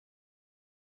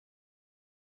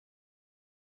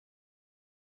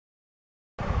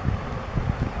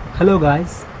Hello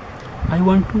guys, I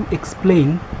want to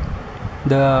explain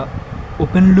the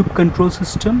open loop control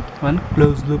system and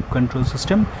closed loop control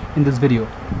system in this video.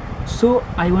 So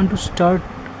I want to start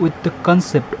with the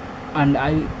concept, and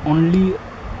I only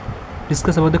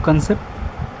discuss about the concept,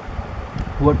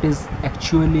 what is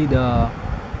actually the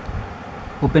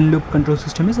open loop control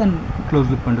system is and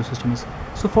closed loop control system is.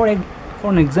 So for an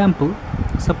example,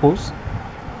 suppose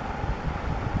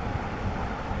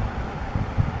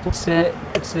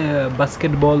it's a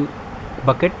basketball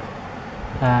bucket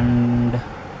and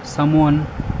someone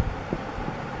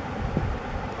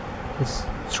is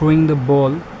throwing the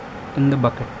ball in the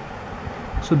bucket.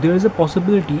 So there is a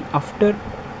possibility, after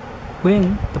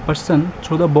when the person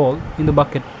throw the ball in the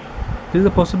bucket, there is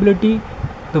a possibility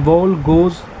the ball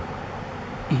goes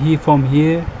from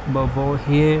here,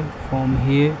 from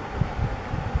here.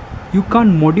 You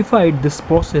can't modify this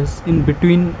process in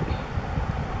between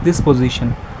this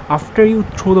position. After you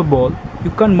throw the ball, you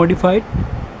can't modify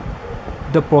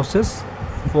the process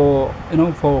for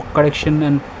for correction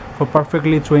and for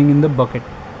perfectly throwing in the bucket.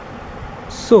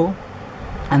 So,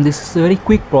 and this is a very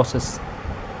quick process.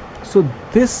 So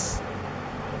this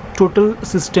total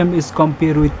system is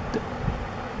compared with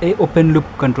a open loop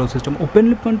control system. Open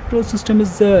loop control system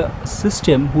is a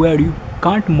system where you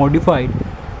can't modify it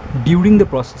during the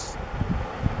process,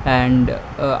 and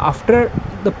after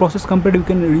the process completed, you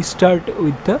can restart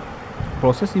with the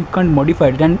process. You can't modify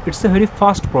it, and it's a very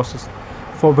fast process.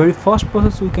 For very fast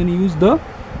process, we can use the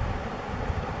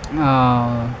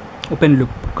open loop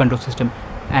control system.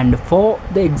 And for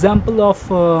the example of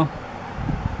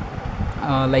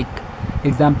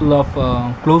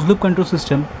closed loop control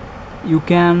system, you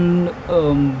can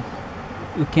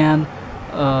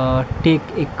take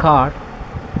a car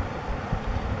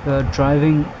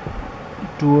driving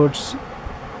towards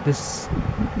this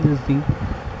thing,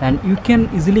 and you can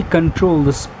easily control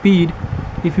the speed.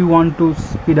 If you want to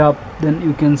speed up, then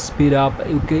you can speed up.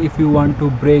 If you want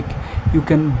to brake, you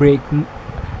can brake,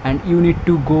 and you need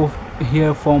to go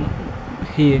here from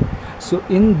here. So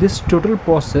in this total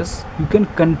process, you can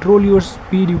control your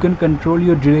speed, you can control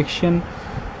your direction.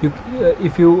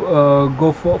 If you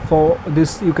go for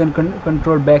this, you can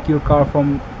control back your car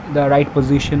from the right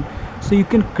position. So you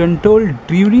can control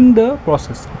during the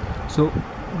process, so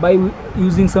by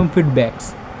using some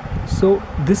feedbacks. So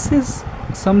this is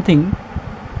something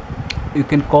you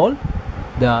can call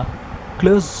the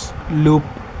closed loop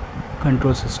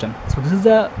control system. So this is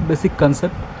the basic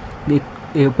concept. The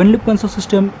open loop control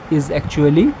system is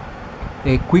actually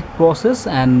a quick process,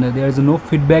 and there is no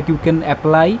feedback you can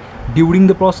apply during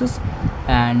the process.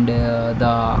 And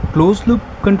the closed loop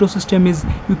control system is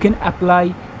you can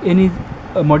apply any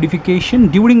modification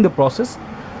during the process,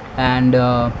 and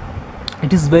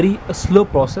it is very slow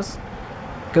process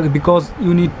because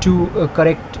you need to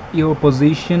correct your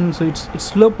position. So it's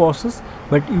slow process,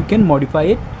 but you can modify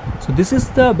it. So this is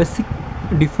the basic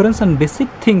difference and basic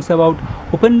things about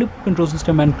open loop control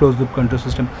system and closed loop control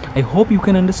system. I hope you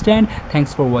can understand.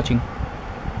 Thanks for watching.